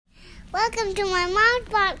Welcome to my mom's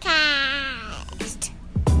podcast.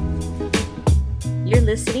 You're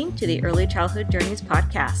listening to the Early Childhood Journeys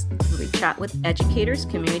podcast, where we chat with educators,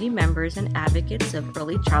 community members, and advocates of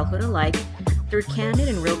early childhood alike through candid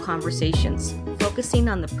and real conversations, focusing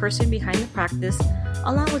on the person behind the practice,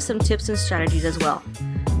 along with some tips and strategies as well.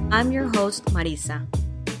 I'm your host, Marisa.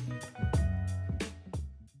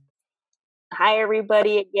 Hi,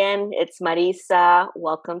 everybody. Again, it's Marisa.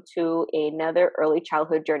 Welcome to another Early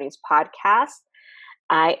Childhood Journeys podcast.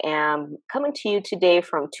 I am coming to you today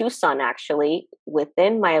from Tucson, actually.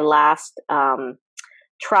 Within my last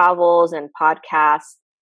travels and podcasts,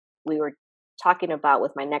 we were talking about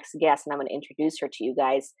with my next guest, and I'm going to introduce her to you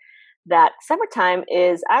guys, that summertime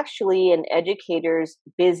is actually an educator's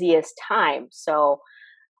busiest time. So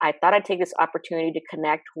I thought I'd take this opportunity to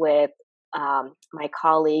connect with my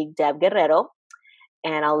colleague, Deb Guerrero,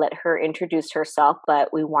 and I'll let her introduce herself. But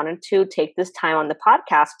we wanted to take this time on the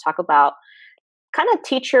podcast to talk about kind of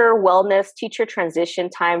teacher wellness, teacher transition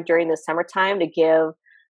time during the summertime to give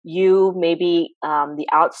you, maybe the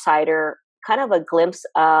outsider, kind of a glimpse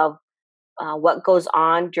of what goes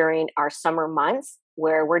on during our summer months,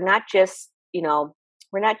 where we're not just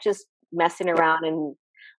messing around and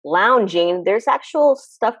lounging. There's actual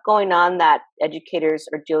stuff going on that educators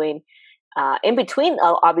are doing in between,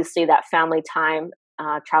 obviously, that family time,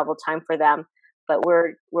 travel time for them. But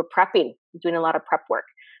we're prepping, doing a lot of prep work.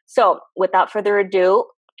 So without further ado,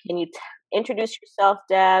 can you introduce yourself,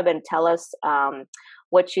 Deb, and tell us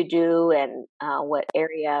what you do and what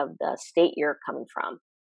area of the state you're coming from?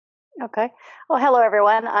 Okay. Well, hello,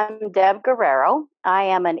 everyone. I'm Deb Guerrero. I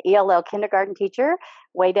am an ELL kindergarten teacher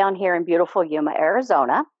way down here in beautiful Yuma,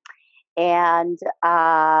 Arizona. And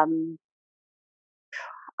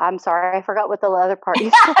I'm sorry, I forgot what the other part you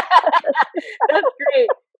said. That's great.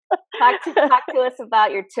 Talk to us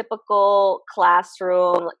about your typical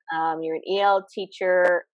classroom. You're an EL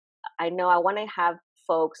teacher. I know I want to have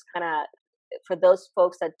folks for those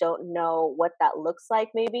folks that don't know what that looks like,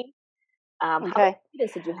 maybe. How many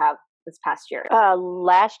students did you have this past year?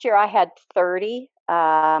 Last year I had 30.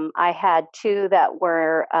 I had 2 that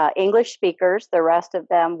were English speakers. The rest of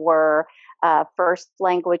them were first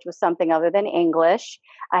language was something other than English.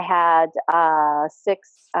 I had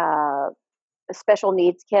 6 special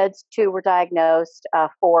needs kids. 2 were diagnosed,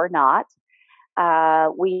 4 not.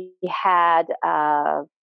 We had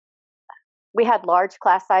large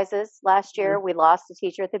class sizes last year. We lost a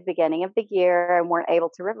teacher at the beginning of the year and weren't able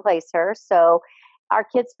to replace her. So our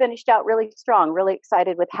kids finished out really strong, really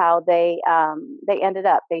excited with how they ended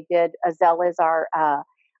up. They did AZEL is our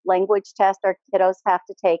language test our kiddos have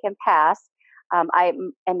to take and pass. And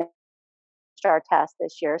our test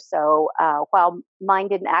this year. So while mine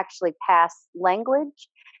didn't actually pass language,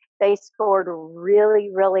 they scored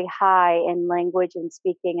really, really high in language and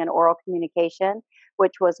speaking and oral communication,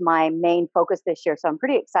 which was my main focus this year. So I'm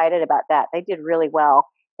pretty excited about that. They did really well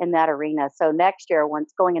in that arena. So next year,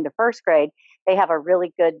 once going into first grade, they have a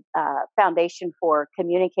really good foundation for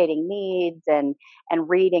communicating needs and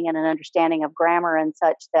reading and an understanding of grammar and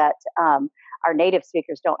such that our native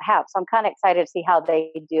speakers don't have. So I'm kind of excited to see how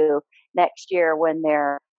they do next year when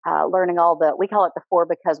they're learning we call it the 4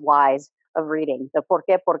 because whys of reading. The por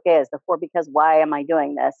qué is the 4 because why am I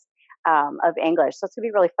doing this of English. So it's going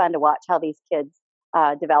to be really fun to watch how these kids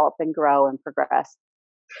develop and grow and progress.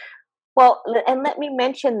 Well, and let me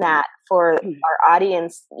mention that for our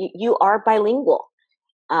audience, you are bilingual.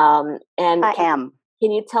 And I am.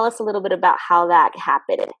 Can you tell us a little bit about how that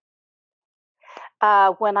happened?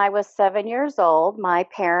 When I was 7 years old, my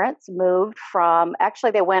parents moved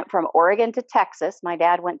they went from Oregon to Texas. My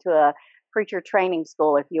dad went to a preacher training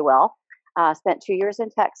school, if you will, spent 2 years in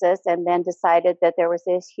Texas, and then decided that there was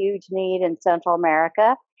this huge need in Central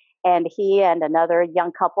America. And he and another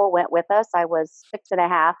young couple went with us. I was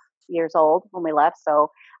 6.5 years old when we left.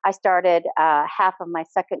 So I started half of my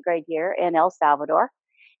second grade year in El Salvador.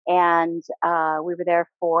 And we were there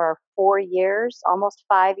for 4 years, almost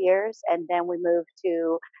 5 years. And then we moved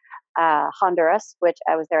to Honduras, which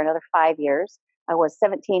I was there another 5 years. I was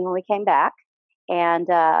 17 when we came back, and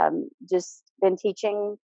just been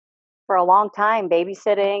teaching for a long time,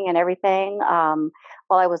 babysitting and everything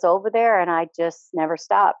while I was over there. And I just never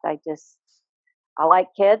stopped. I like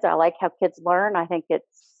kids. I like how kids learn. I think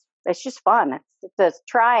it's just fun. It's a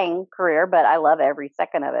trying career, but I love every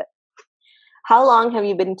second of it. How long have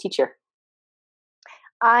you been a teacher?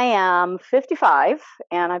 I am 55,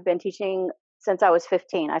 and I've been teaching since I was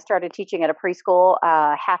 15. I started teaching at a preschool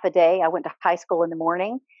half a day. I went to high school in the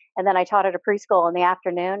morning, and then I taught at a preschool in the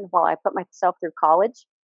afternoon while I put myself through college.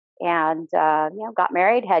 And got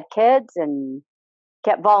married, had kids, and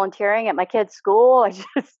kept volunteering at my kids' school.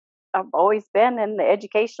 I've always been in the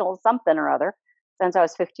educational something or other since I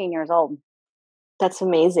was 15 years old. That's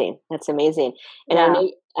amazing. That's amazing. And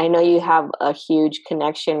Yeah, I know you have a huge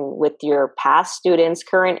connection with your past students,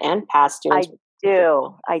 current and past students. I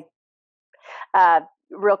do.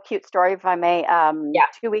 Real cute story, if I may. Yeah.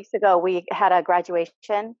 2 weeks ago, we had a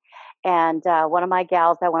graduation, and one of my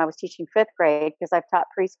gals that when I was teaching fifth grade, because I've taught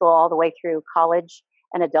preschool all the way through college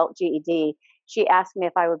and adult GED, she asked me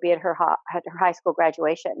if I would be at her high school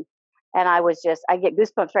graduation, and I get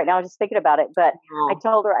goosebumps right now just thinking about it. But I Wow.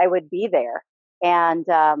 told her I would be there, and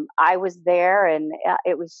I was there, and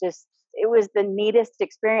it was the neatest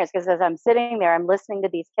experience because as I'm sitting there, I'm listening to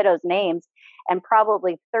these kiddos' names, and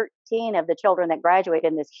probably 13 of the children that graduated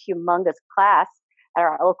in this humongous class at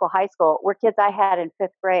our local high school were kids I had in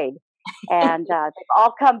fifth grade. And they've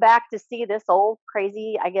all come back to see this old,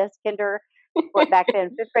 crazy, I guess, back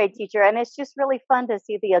then fifth grade teacher. And it's just really fun to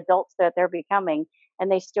see the adults that they're becoming.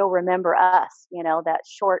 And they still remember us, that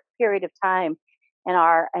short period of time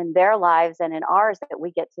in their lives and in ours that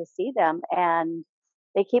we get to see them. And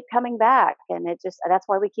they keep coming back. And that's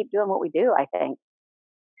why we keep doing what we do, I think.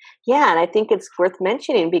 Yeah, and I think it's worth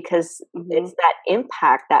mentioning because Hmm. it's that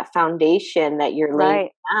impact, that foundation that you're laying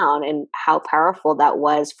Right. down, and how powerful that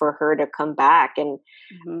was for her to come back and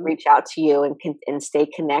Hmm. reach out to you and and stay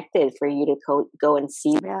connected for you to go and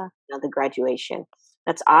see Yeah. the graduation.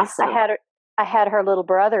 That's I awesome. had her I had her little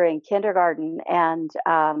brother in kindergarten, and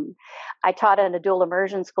I taught in a dual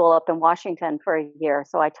immersion school up in Washington for a year.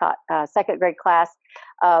 So I taught second grade class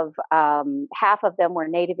of half of them were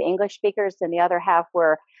native English speakers, and the other half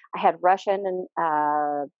were I had Russian and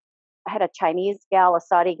I had a Chinese gal, a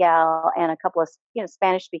Saudi gal, and a couple of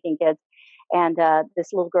Spanish speaking kids. And this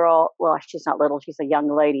little girl, well, she's not little; she's a young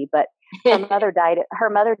lady, but her mother died. Her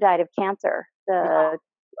mother died of cancer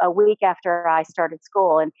a week after I started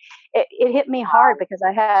school, and it hit me hard because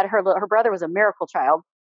I had her brother was a miracle child,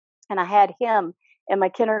 and I had him in my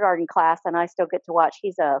kindergarten class, and I still get to watch.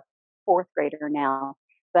 He's a fourth grader now,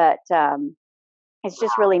 but it's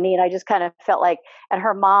just really neat. I just kind of felt like, and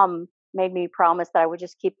her mom made me promise that I would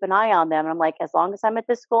just keep an eye on them. And I'm like, as long as I'm at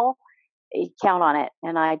this school, you count on it.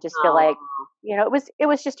 And I just feel like, Oh, it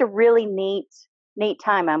was just a really neat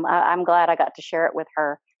time. I'm glad I got to share it with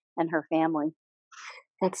her and her family.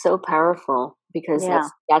 that's so powerful because Yeah.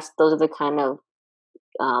 those are the kind of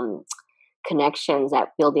um, connections that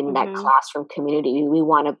building that Mhm. classroom community we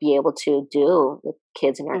want to be able to do with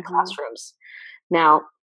kids in our Mhm. classrooms. Now,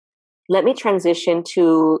 let me transition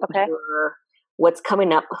to Okay. what's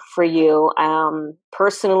coming up for you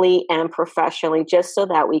personally and professionally, just so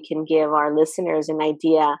that we can give our listeners an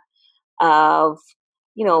idea of,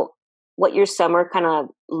 you know, what your summer kind of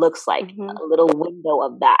looks like, Mhm. a little window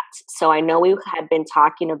of that. So I know we had been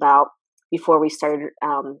talking about before we started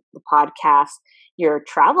the podcast your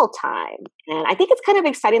travel time, and I think it's kind of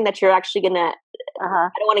exciting that you're actually gonna. Uh-huh.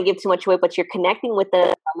 I don't want to give too much away, but you're connecting with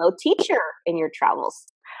a fellow teacher in your travels.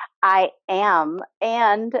 I am,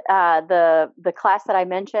 and the class that I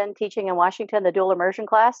mentioned, teaching in Washington, the dual immersion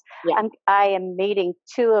class. Yeah. I am meeting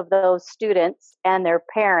two of those students and their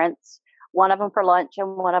parents. One of them for lunch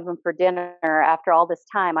and one of them for dinner. After all this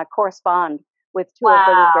time, I correspond with two of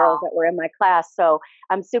the little girls Wow. that were in my class. So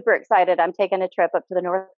I'm super excited. I'm taking a trip up to the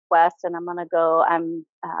Northwest, and I'm going to go. I'm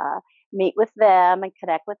meet with them and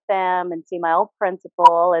connect with them and see my old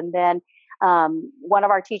principal, and then one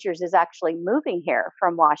of our teachers is actually moving here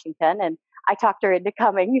from Washington, and I talked her into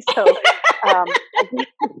coming. So, I think,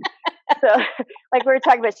 so like we were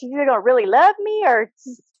talking about, she's either going to really love me or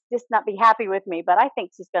just not be happy with me. But I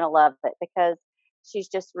think she's going to love it because she's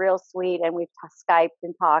just real sweet, and we've Skyped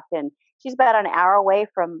and talked, and she's about an hour away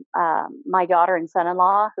from my daughter and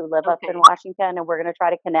son-in-law who live up in Okay. Washington, and we're going to try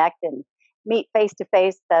to connect and meet face to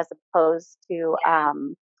face as opposed to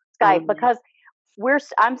Skype Um, because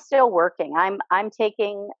I'm still working. I'm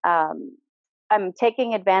taking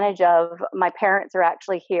advantage of my parents are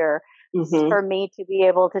actually here mhm. for me to be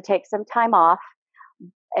able to take some time off.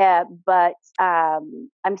 But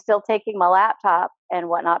I'm still taking my laptop and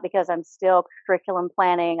whatnot because I'm still curriculum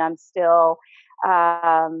planning. I'm still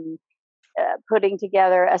um, putting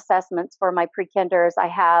together assessments for my pre-kinders. I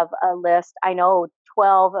have a list. I know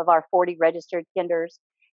 12 of our 40 registered kinders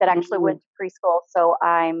that actually Mm. went to preschool. So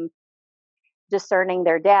I'm discerning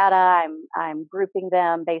their data. I'm grouping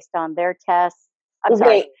them based on their tests. I'm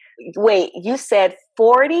sorry. Wait, wait. You said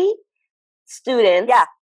 40 students, Yeah,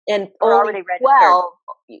 and are only already registered. 12,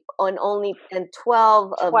 and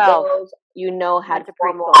 12 of 12 those had went to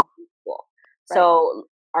formal preschool. school. Right. So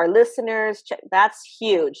our listeners, that's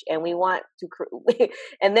huge. And we want to,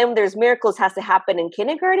 and then there's miracles has to happen in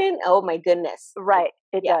kindergarten. Oh my goodness. Right.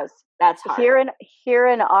 It does. That's hard. Here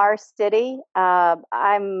in our city,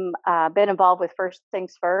 I'm been involved with First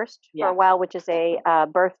Things First for a while, which is a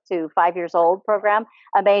birth to 5 years old program.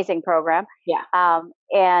 Amazing program. Yeah.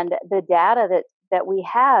 And the data that we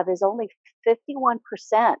have is only 51%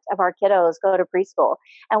 of our kiddos go to preschool.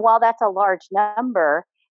 And while that's a large number,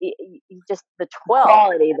 just the 12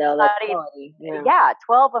 quality though. The quality. Yeah,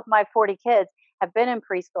 12 of my 40 kids have been in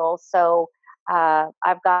preschool. So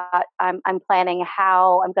I'm planning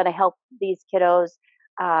how I'm going to help these kiddos.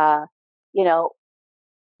 You know,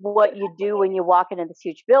 what you do when you walk into this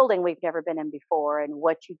huge building we've never been in before, and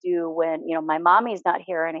what you do when, you know, my mommy's not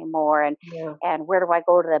here anymore, and where do I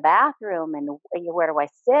go to the bathroom, and where do I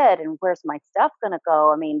sit, and where's my stuff going to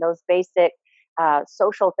go? I mean, those basic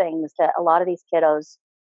social things that a lot of these kiddos,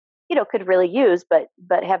 you know, could really use, but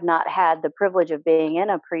have not had the privilege of being in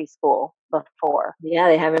a preschool before. Yeah,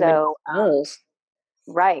 they haven't been exposed.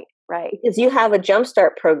 Right. Because you have a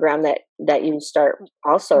Jumpstart program that you start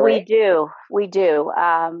also, right? We do.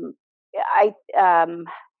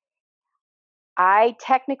 I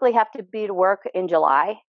technically have to be to work in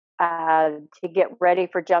July to get ready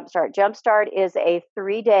for Jumpstart. Jumpstart is a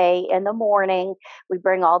 3-day in the morning. We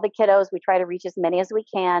bring all the kiddos. We try to reach as many as we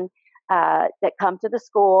can that come to the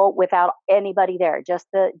school without anybody there, just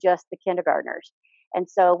the kindergartners. And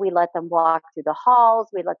so we let them walk through the halls.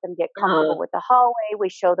 We let them get comfortable with the hallway. We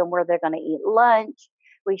show them where they're going to eat lunch.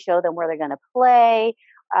 We show them where they're going to play,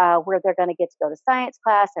 where they're going to get to go to science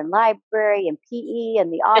class and library and PE and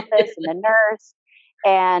the office and the nurse.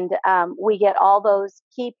 And we get all those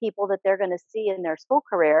key people that they're going to see in their school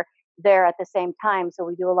career there at the same time. So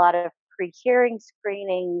we do a lot of pre-hearing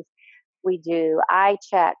screenings. We do eye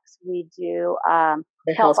checks. We do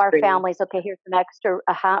help our families. Okay, here's some extra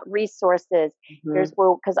resources. Here's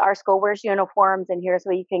because our school wears uniforms, and here's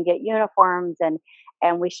where you can get uniforms.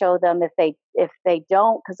 And we show them if they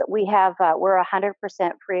don't, because we have we're 100%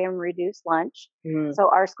 free and reduced lunch. So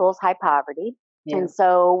our school's high poverty, and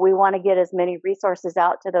so we want to get as many resources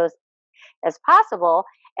out to those as possible.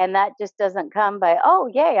 And that just doesn't come by, oh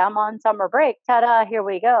yay, I'm on summer break, ta-da, here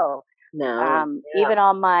we go. No, even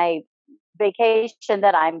on my vacation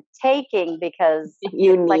that I'm taking because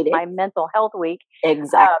it's like my mental health week.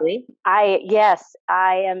 Exactly. I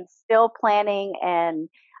am still planning and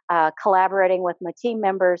collaborating with my team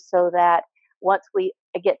members so that once we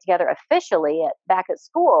get together officially back at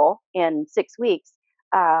school in 6 weeks,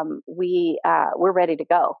 we're ready to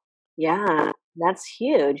go. Yeah, that's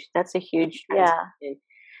huge. That's a huge transition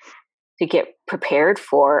to get prepared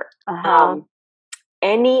for.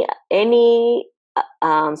 Any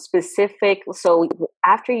specific, so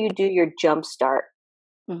after you do your Jumpstart,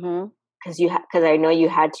 because I know you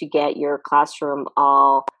had to get your classroom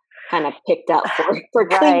all kind of picked up for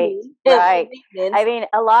cleaning. Right. I mean,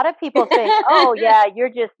 a lot of people think, oh yeah, you're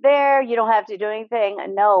just there, you don't have to do anything.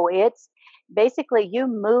 No, it's basically you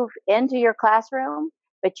move into your classroom,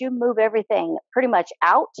 but you move everything pretty much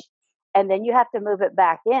out, and then you have to move it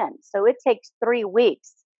back in. So it takes 3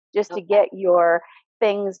 weeks just to get your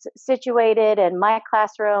things situated. In my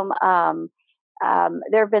classroom,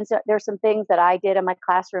 there's some things that I did in my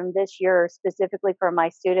classroom this year specifically for my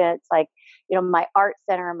students, like, you know, my art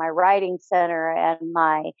center, my writing center, and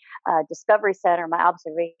my discovery center, my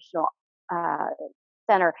observational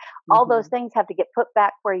center. All those things have to get put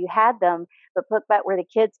back where you had them, but put back where the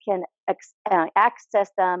kids can access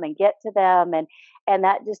them and get to them, and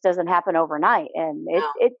that just doesn't happen overnight. And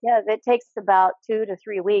it takes about 2 to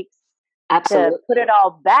 3 weeks. Absolutely. To put it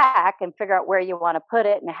all back and figure out where you want to put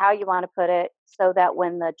it and how you want to put it, so that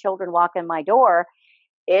when the children walk in my door,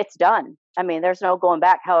 it's done. I mean, there's no going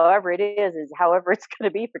back. However it is however it's going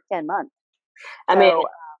to be for 10 months. I mean,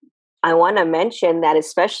 I want to mention that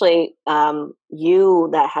especially you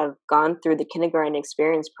that have gone through the kindergarten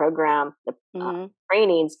experience program, the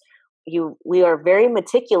trainings, we are very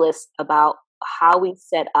meticulous about how we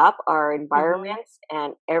set up our environments,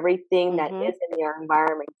 and everything that is in our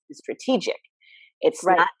environment is strategic. It's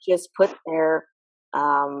not just put there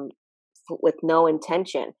with no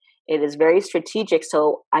intention. It is very strategic.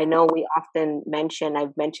 So I know we often mention,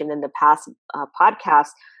 I've mentioned in the past podcast,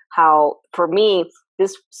 how for me,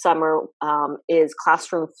 this summer is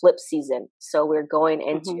classroom flip season. So we're going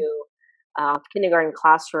into kindergarten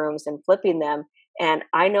classrooms and flipping them. And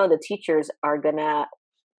I know the teachers are going to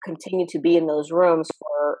continue to be in those rooms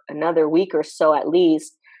for another week or so at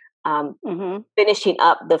least, finishing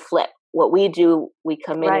up the flip. What we do, we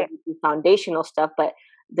come in and do foundational stuff, but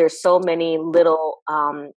there's so many little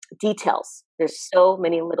details. There's so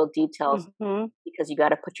many little details Mm-hmm. because you got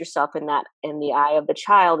to put yourself in the eye of the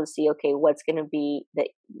child and see, okay, what's going to be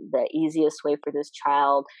the easiest way for this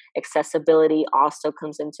child. Accessibility also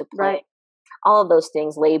comes into play. Right. All of those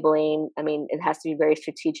things, labeling. I mean, it has to be very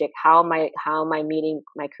strategic. How am I meeting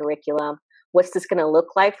my curriculum? What's this going to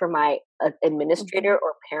look like for my administrator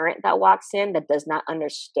or parent that walks in that does not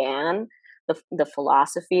understand the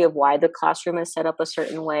philosophy of why the classroom is set up a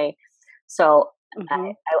certain way? So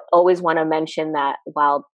I always want to mention that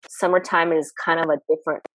while summertime is kind of a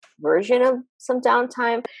different version of some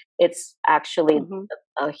downtime, it's actually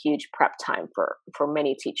a huge prep time for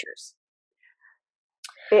many teachers.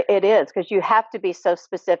 It is, because you have to be so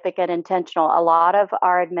specific and intentional. A lot of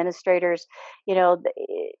our administrators,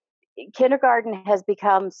 kindergarten has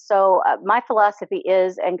become so, my philosophy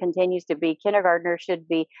is and continues to be, kindergartners should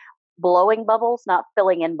be blowing bubbles, not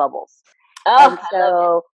filling in bubbles. Oh, And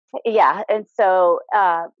so, yeah. And so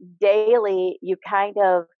daily you kind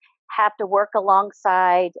of have to work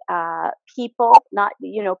alongside people, not,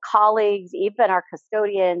 colleagues, even our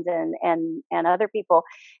custodians and other people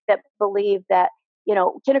that believe that,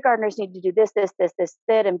 kindergartners need to do this,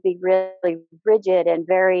 that, and be really rigid and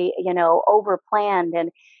very, over planned.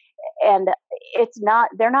 And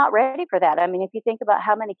they're not ready for that. I mean, if you think about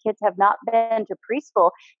how many kids have not been to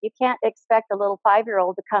preschool, you can't expect a little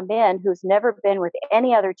 5-year-old to come in who's never been with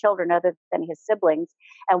any other children other than his siblings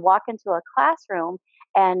and walk into a classroom,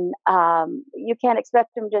 and you can't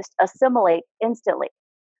expect them just assimilate instantly,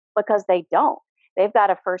 because they don't. They've got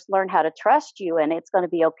to first learn how to trust you, and it's going to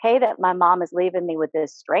be okay that my mom is leaving me with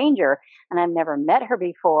this stranger and I've never met her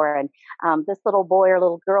before, and this little boy or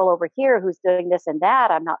little girl over here who's doing this and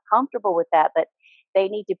that, I'm not comfortable with that. But they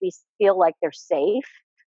need to feel like they're safe.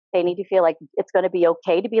 They need to feel like it's going to be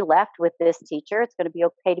okay to be left with this teacher. It's going to be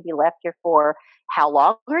okay to be left here for, how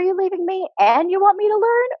long are you leaving me? And you want me to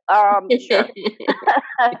learn? Sure.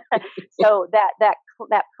 So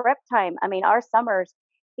that prep time. I mean, our summers,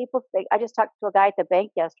 people think, I just talked to a guy at the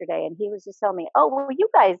bank yesterday, and he was just telling me, "Oh, well, you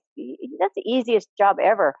guys, that's the easiest job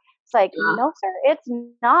ever." It's like, no, sir, it's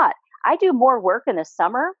not. I do more work in the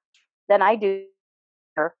summer than I do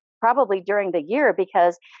probably during the year,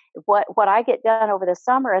 because what I get done over the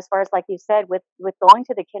summer, as far as, like you said, with going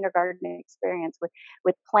to the kindergarten experience,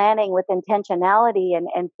 with planning, with intentionality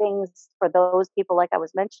and things for those people, like I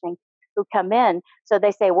was mentioning, who come in. So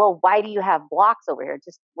they say, "Well, why do you have blocks over here?"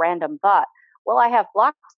 Just random thought. Well, I have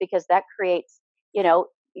blocks because that creates,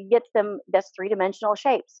 gets them, that's 3-dimensional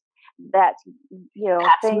shapes. That's,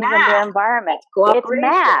 That's things math. in the environment. It's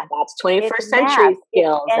math. That's 21st It's century math.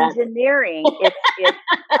 skills. It's engineering. It's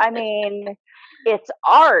I mean, it's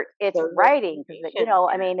art. It's writing.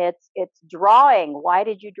 I mean, it's drawing. Why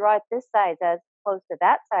did you draw it this size as opposed to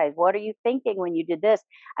that size? What are you thinking when you did this?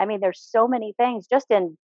 I mean, there's so many things just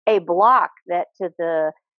in a block that to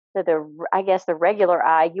the I guess the regular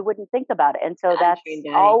eye you wouldn't think about it. And so that's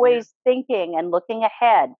always thinking and looking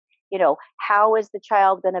ahead. How is the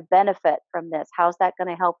child going to benefit from this? How's that going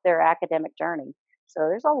to help their academic journey? So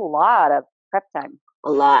there's a lot of prep time.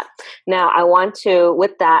 A lot. Now I want to,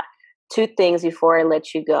 with that, 2 things before I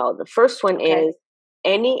let you go. The first one is,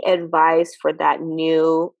 any advice for that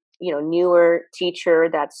newer teacher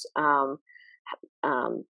that's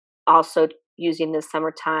also using the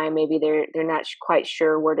summertime? Maybe they're not quite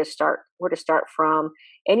sure where to start from.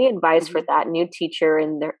 Any advice for that new teacher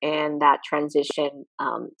and that transition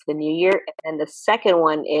for the new year? And the second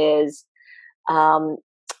one is,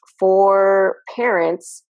 for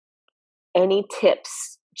parents, any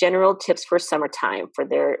tips, general tips for summertime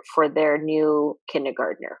for their new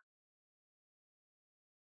kindergartner?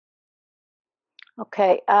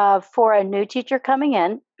 Okay, for a new teacher coming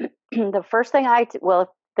in, the first thing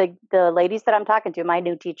the ladies that I'm talking to, my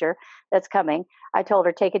new teacher that's coming, I told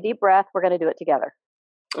her, take a deep breath. We're going to do it together.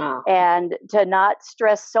 Oh. And to not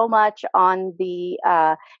stress so much on the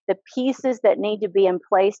pieces that need to be in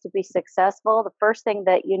place to be successful. The first thing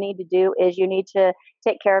that you need to do is you need to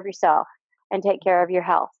take care of yourself and take care of your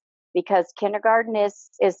health, because kindergarten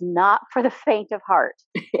is not for the faint of heart.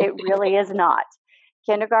 It really is not.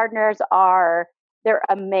 Kindergartners they're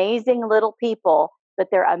amazing little people, but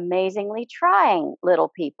they're amazingly trying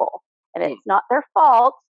little people. And it's not their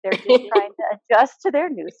fault. They're just trying to adjust to their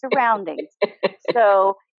new surroundings.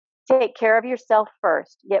 So take care of yourself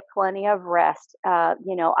first. Get plenty of rest.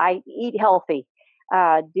 I eat healthy.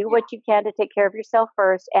 Do what you can to take care of yourself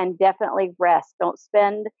first, and definitely rest. Don't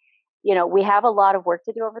spend, we have a lot of work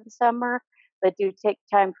to do over the summer, but do take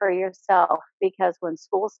time for yourself, because when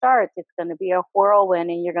school starts, it's going to be a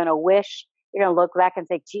whirlwind, and you're going to wish you're going to look back and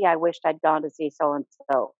say, gee, I wished I'd gone to see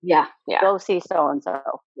so-and-so. Yeah. Yeah. Go see so-and-so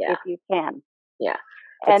Yeah. if you can. Yeah.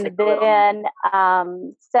 And then,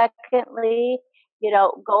 secondly,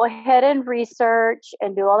 go ahead and research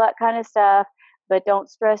and do all that kind of stuff, but don't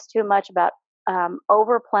stress too much about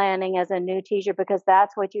over planning as a new teacher, because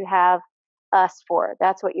that's what you have us for.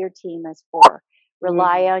 That's what your team is for.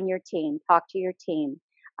 Rely on your team. Talk to your team.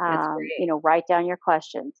 Write down your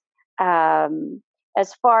questions.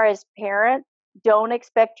 As far as parents, don't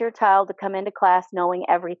expect your child to come into class knowing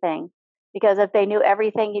everything, because if they knew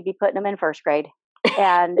everything, you'd be putting them in first grade.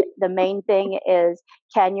 And the main thing is,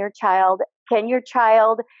 can your child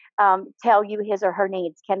tell you his or her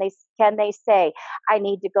needs? Can they say, I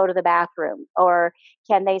need to go to the bathroom? Or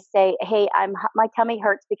can they say, hey, my tummy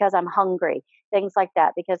hurts because I'm hungry? Things like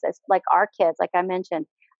that. Because it's like our kids, like I mentioned,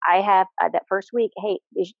 I have that first week, hey,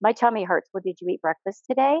 my tummy hurts. Well, did you eat breakfast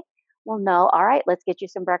today? Well, no. All right, let's get you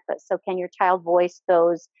some breakfast. So can your child voice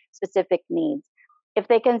those specific needs? If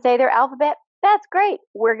they can say their alphabet, that's great.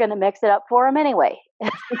 We're going to mix it up for them anyway,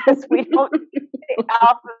 because we don't do the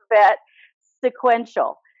alphabet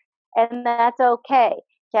sequential, and that's okay.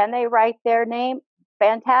 Can they write their name?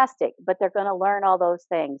 Fantastic, but they're going to learn all those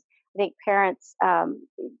things. I think parents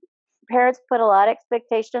put a lot of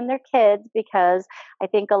expectation on their kids, because I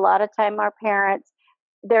think a lot of time our parents,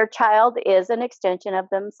 their child is an extension of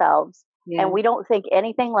themselves. Yeah. And we don't think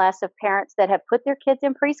anything less of parents that have put their kids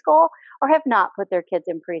in preschool or have not put their kids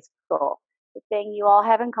in preschool. The thing you all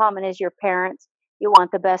have in common is your parents. You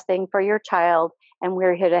want the best thing for your child, and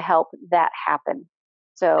we're here to help that happen.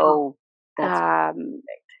 So, don't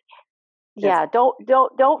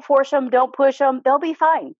force them, don't push them. They'll be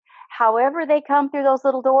fine. However they come through those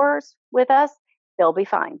little doors with us, they'll be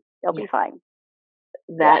fine. They'll be fine.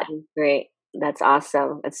 That is great. That's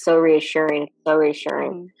awesome. It's so reassuring.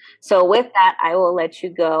 Mm-hmm. So with that, I will let you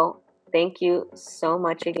go. Thank you so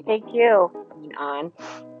much again. Thank you. On,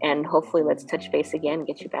 and hopefully let's touch base again,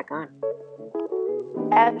 get you back on.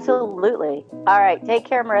 Absolutely. All right. Take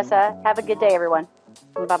care, Marissa. Have a good day, everyone.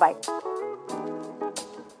 Bye-bye.